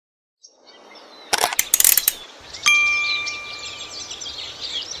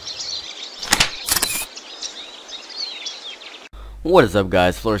What is up,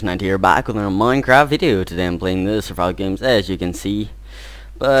 guys? Flourish90 here, back with another Minecraft video. Today I'm playing the survival games, as you can see,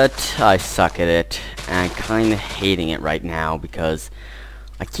 but I suck at it and kinda hating it right now because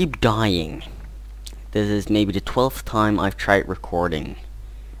I keep dying. This is maybe the 12th time I've tried recording.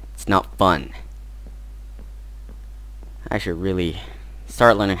 It's not fun. I should really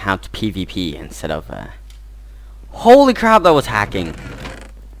start learning how to PvP instead of holy crap, that was hacking.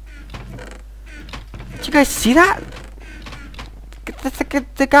 Did you guys see that?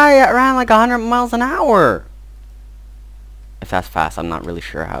 The guy ran like 100 miles an hour. If that's fast, I'm not really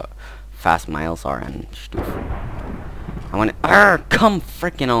sure how fast miles are and stuff. I want to come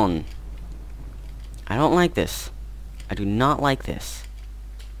freaking on. I don't like this. I do not like this.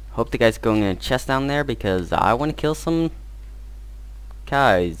 Hope the guy's going in a chest down there because I want to kill some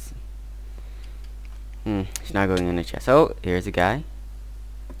guys. He's not going in a chest. Oh, here's a guy.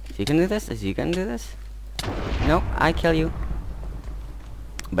 Is he gonna do this? Is he gonna do this? Nope, I kill you.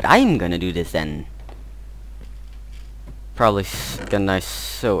 But I'm gonna do this then. Probably gonna die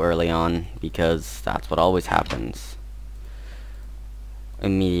so early on because that's what always happens.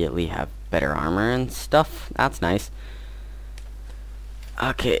 Immediately have better armor and stuff. That's nice.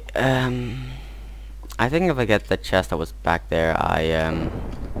 Okay, I think if I get the chest that was back there, I'd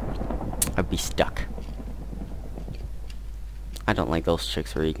be stuck. I don't like those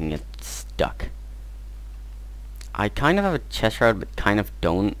tricks where you can get stuck. I kind of have a chest shroud, but kind of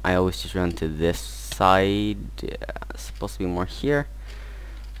don't. I always just run to this side. Supposed to be more here.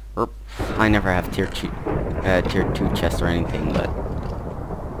 I never have tier 2 chests or anything, but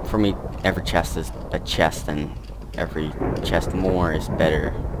for me, every chest is a chest, and every chest more is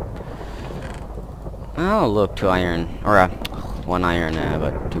better. Oh, look, 2 iron, or 1 iron,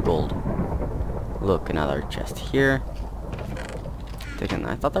 but 2 gold. Look, another chest here.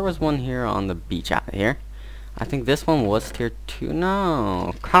 I thought there was one here on the beach out here. I think this one was tier 2.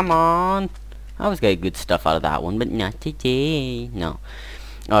 No, come on. I always get good stuff out of that one, but not today. No.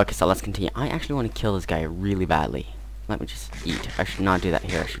 Okay, so let's continue. I actually want to kill this guy really badly. Let me just eat. I should not do that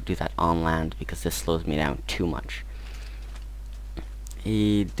here. I should do that on land because this slows me down too much.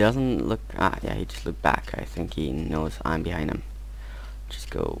 He doesn't look... yeah, he just looked back. I think he knows I'm behind him. Just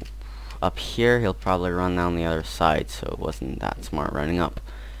go up here. He'll probably run down the other side, so it wasn't that smart running up.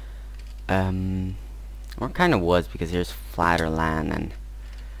 Or kind of was, because here's flatter land and...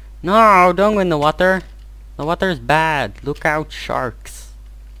 No, don't go in the water. The water is bad. Look out, sharks.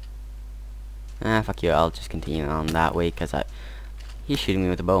 Fuck you. I'll just continue on that way, because he's shooting me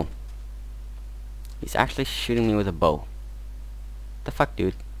with a bow. He's actually shooting me with a bow. The fuck,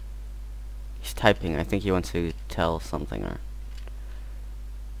 dude? He's typing. I think he wants to tell something, or...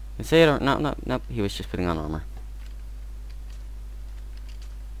 Say it or... No. He was just putting on armor.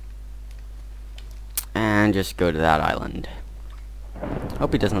 And just go to that island.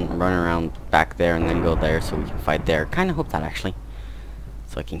 Hope he doesn't run around back there and then go there so we can fight there. Kinda hope that, actually.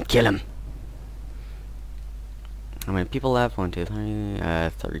 So I can kill him. How many people left? 1, 2, 3.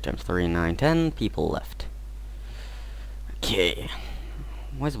 30 times 3, 9, 10 people left. Okay.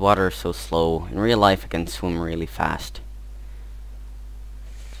 Why is water so slow? In real life I can swim really fast.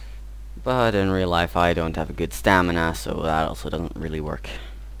 But in real life I don't have a good stamina, so that also doesn't really work.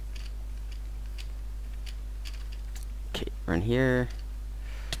 Okay, we're in here.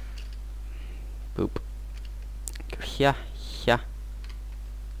 Boop. Go here, here.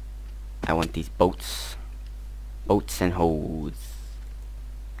 I want these boats. Boats and hoes.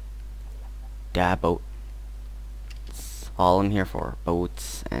 Da boat. That's all I'm here for.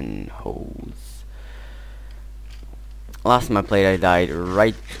 Boats and hoes. Last time I played, I died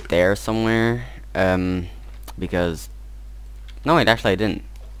right there somewhere. Because... No, wait, actually I didn't.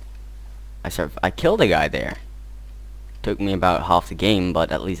 I killed a guy there. Took me about half the game,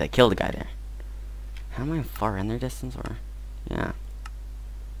 but at least I killed a guy there. How am I far in their distance, or... Yeah.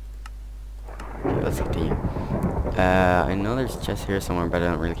 Okay, let's continue. I know there's a chest here somewhere, but I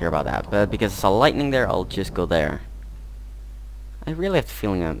don't really care about that. But because it's a lightning there, I'll just go there. I really have the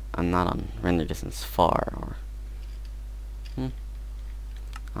feeling I'm not on render distance far, or...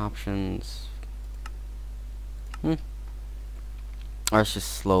 Options... Or it's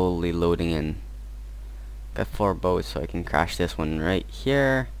just slowly loading in. Got 4 boats, so I can crash this one right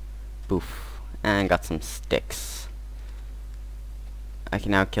here. Boof. And got some sticks. I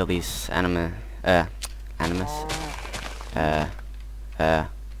can now kill these animus.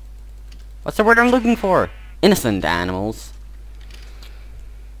 What's the word I'm looking for? Innocent animals.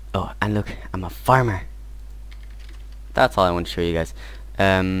 Oh, and look, I'm a farmer. That's all I want to show you guys.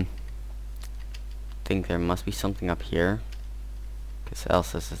 Think there must be something up here, because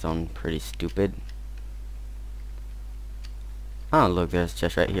else this is on pretty stupid. Oh, look, there's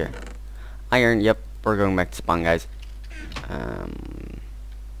just right here. Iron, yep, we're going back to spawn, guys.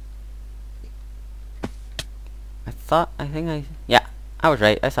 Yeah, I was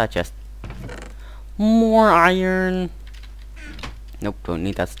right. I saw a chest. More iron. Nope, don't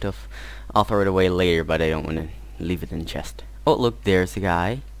need that stuff. I'll throw it away later, but I don't want to leave it in the chest. Oh, look, there's the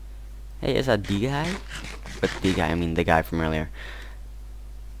guy. Hey, is that the guy? But the guy, I mean the guy from earlier.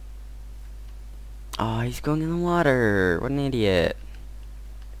 Oh, he's going in the water. What an idiot.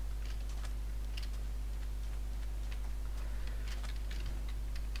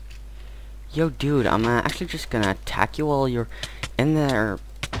 Yo, dude, I'm actually just gonna attack you while you're in there,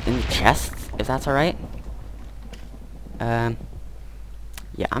 in the chest, if that's alright. Yeah,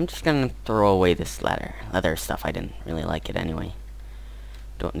 I'm just gonna throw away this leather stuff. I didn't really like it anyway.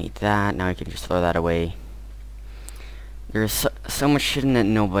 Don't need that. Now I can just throw that away. There's so much shit in it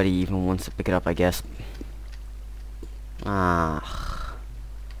nobody even wants to pick it up, I guess. Ah.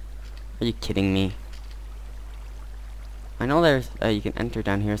 Are you kidding me? I know there's, you can enter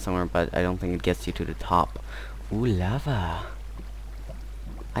down here somewhere, but I don't think it gets you to the top. Ooh, lava.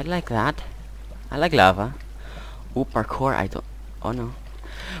 I like that. I like lava. Ooh, parkour, I don't, oh no.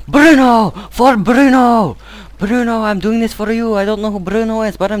 Bruno! For Bruno! Bruno, I'm doing this for you. I don't know who Bruno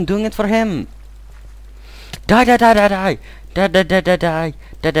is, but I'm doing it for him. Die, die, die, die, die. Die, die, die, die, die.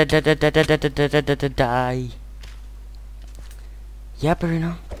 Die, die, die, die, die, die, die, die, die, die, die. Yeah,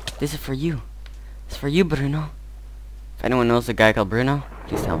 Bruno. This is for you. It's for you, Bruno. If anyone knows a guy called Bruno,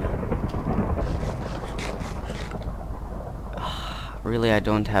 please tell me. Really, I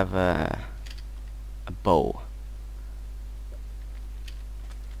don't have a bow.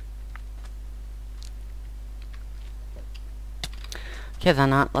 Okay,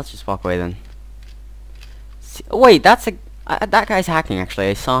 then let's just walk away then. See, wait, that's that guy's hacking actually.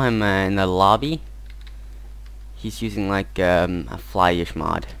 I saw him in the lobby. He's using like a flyish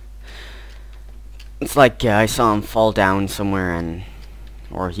mod. It's like I saw him fall down somewhere,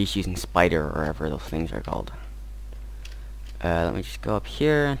 or he's using spider or whatever those things are called. Let me just go up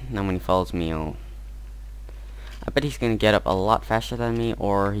here. Now when he follows me, I bet he's gonna get up a lot faster than me,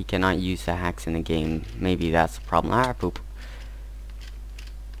 or he cannot use the hacks in the game. Maybe that's the problem. Ah, poop.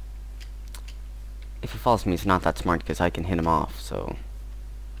 If he follows me, it's not that smart because I can hit him off, so.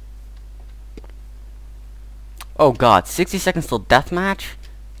 Oh god, 60 seconds till deathmatch?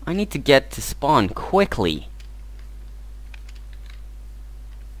 I need to get to spawn quickly.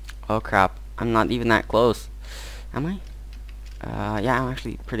 Oh crap, I'm not even that close. Am I? Yeah, I'm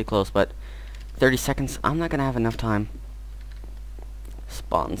actually pretty close, but 30 seconds, I'm not gonna have enough time.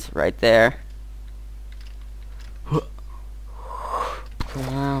 Spawns right there.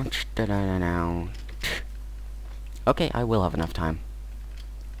 Okay, I will have enough time.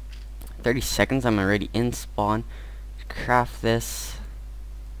 30 seconds, I'm already in spawn. Craft this.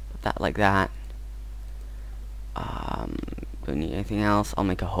 Put that like that. Don't need anything else. I'll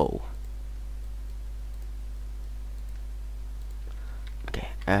make a hoe. Okay,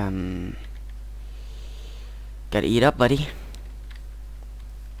 gotta eat up, buddy.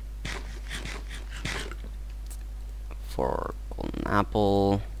 For golden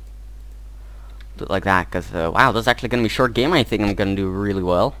apple. Do it like that, because, wow, this is actually gonna be a short game. I think I'm gonna do really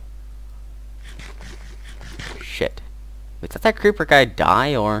well. Shit. Wait, did that creeper guy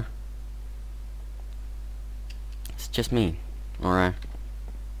die, or? It's just me. Or, I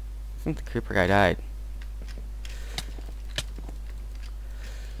think the creeper guy died.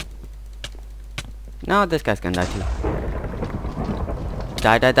 No, this guy's gonna die too.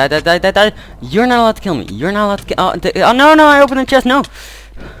 Die, die, die, die, die, die, die. You're not allowed to kill me. You're not allowed to kill. Oh, no, no, I opened the chest. No.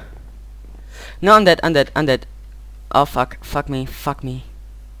 No, I'm dead. I'm dead. I'm dead. Oh, fuck. Fuck me. Fuck me.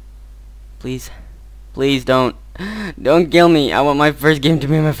 Please. Please don't. Don't kill me. I want my first game to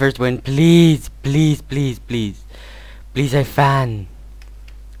be my first win. Please. Please, please, please. Please, I fan.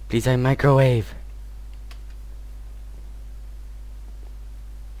 Please, I microwave.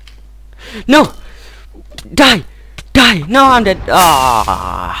 No! Die! Die! No, I'm dead.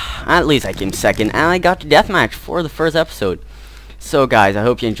 Ah, at least I came second, and I got the deathmatch for the first episode. So, guys, I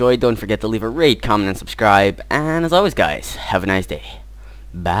hope you enjoyed. Don't forget to leave a rate, comment, and subscribe. And as always, guys, have a nice day.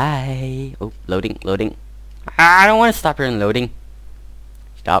 Bye. Oh, loading, loading. I don't want to stop here and loading.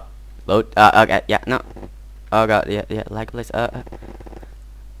 Stop. Load. Okay. Yeah. No. Oh god. Yeah. Yeah. Like place. Okay.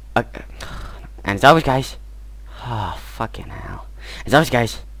 And as always, guys. Oh, fucking hell. As always,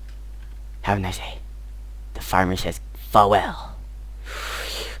 guys. Have a nice day. The farmer says farewell.